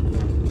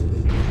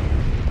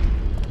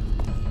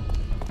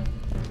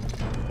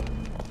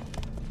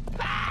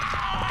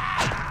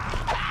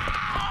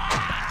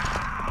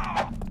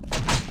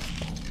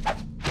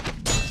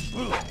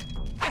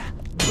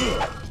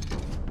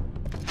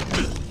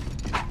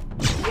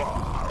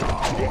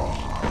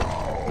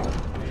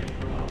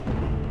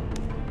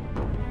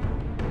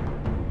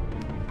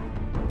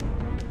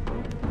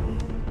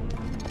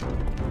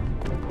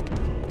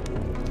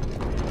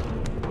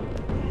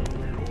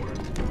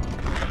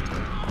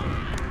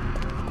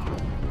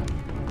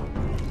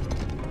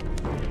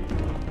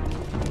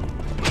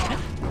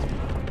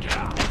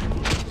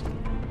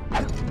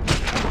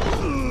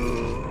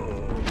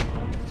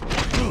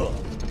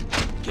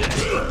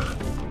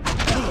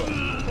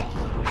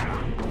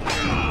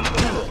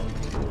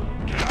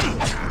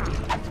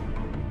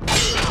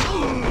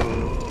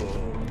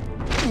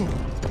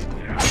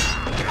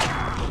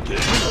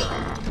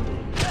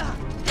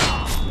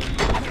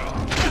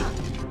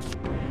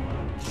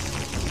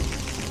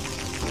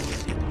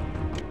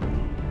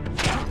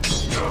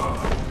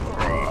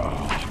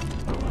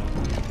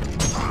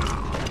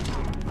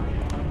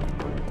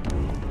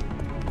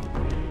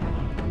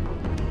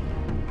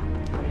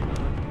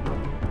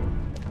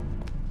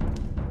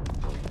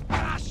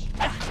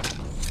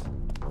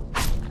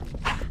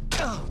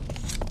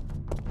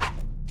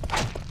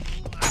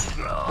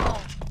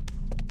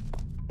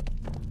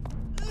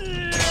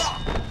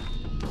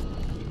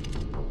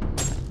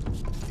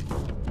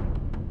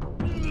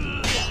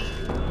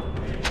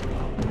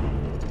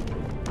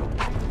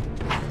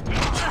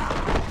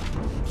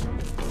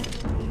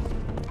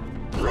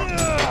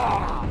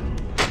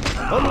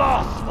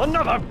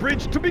 Another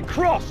bridge to be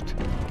crossed!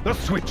 The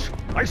switch!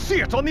 I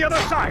see it on the other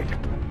side!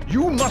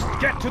 You must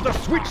get to the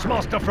switch,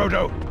 Master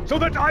Frodo, so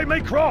that I may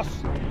cross!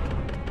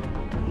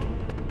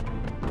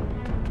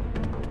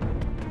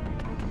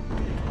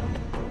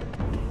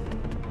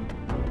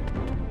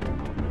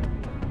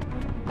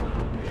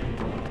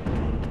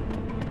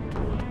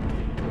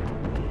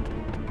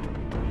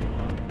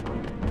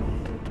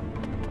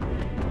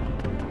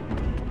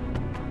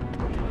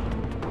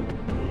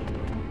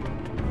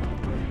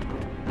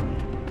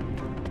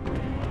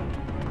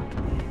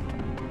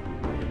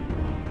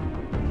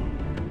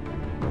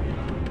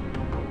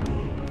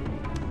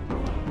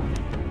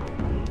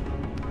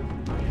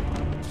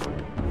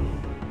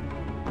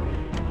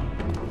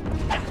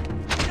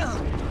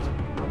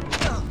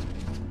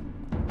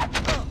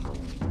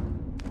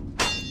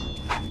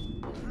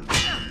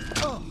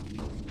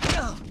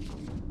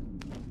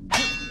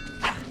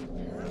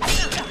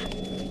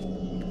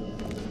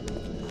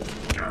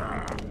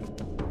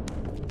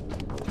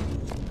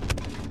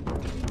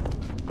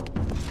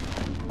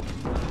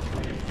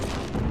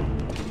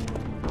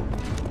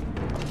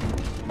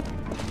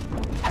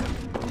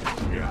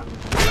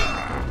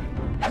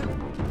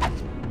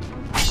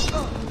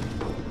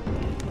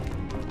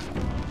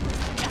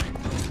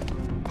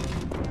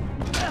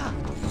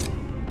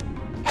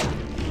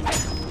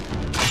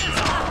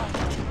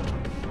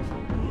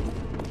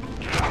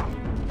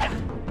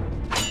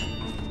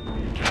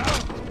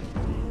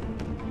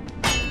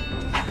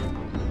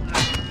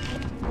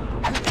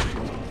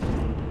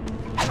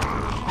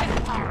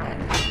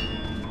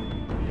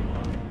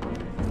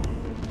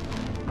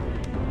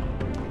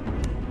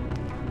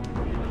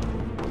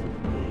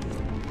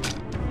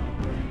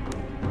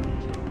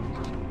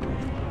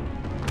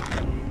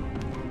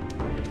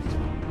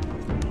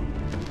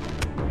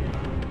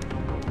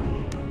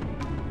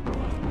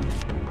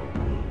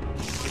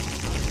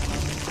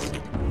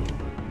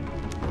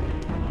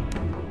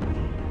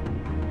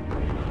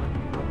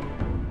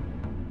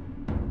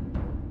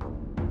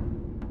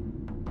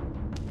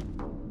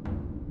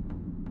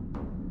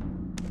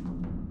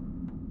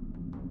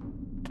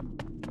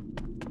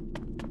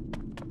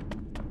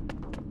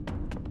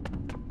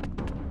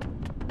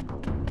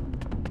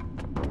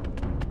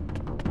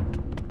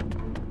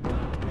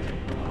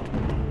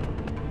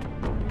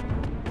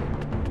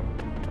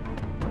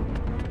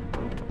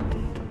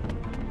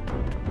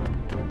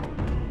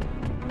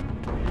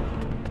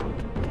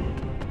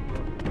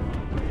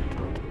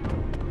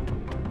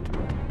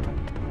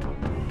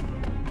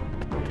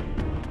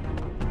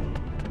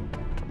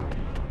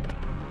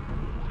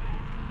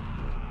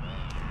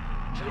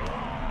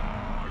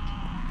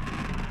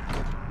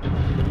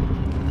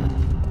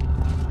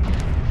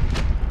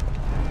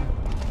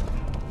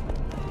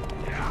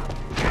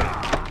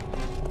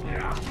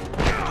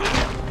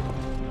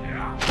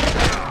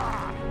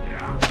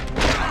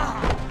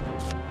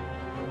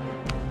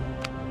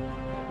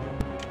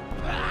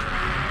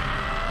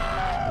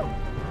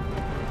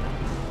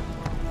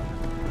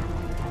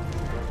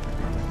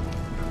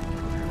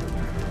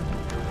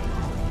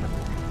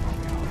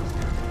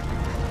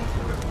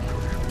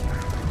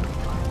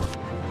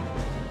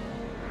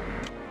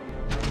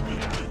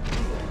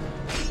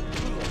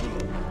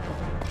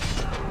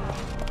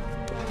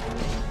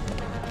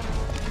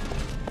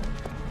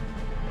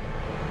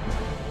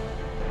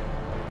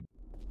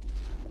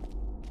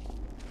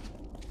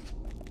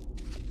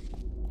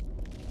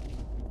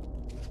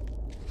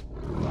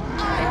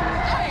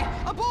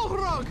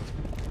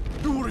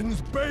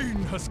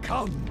 has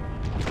come!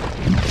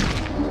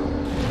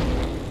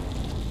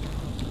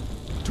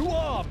 To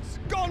arms!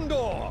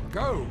 Gondor!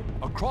 Go!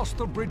 Across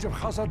the bridge of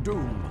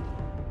Khazad-dûm.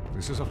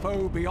 This is a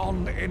foe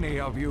beyond any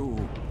of you.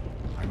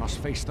 I must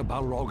face the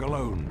Balrog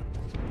alone.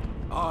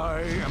 I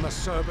am a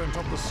servant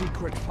of the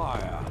secret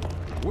fire,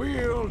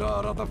 wielder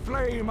of the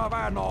flame of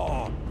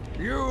Anor.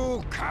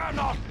 You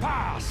cannot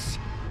pass!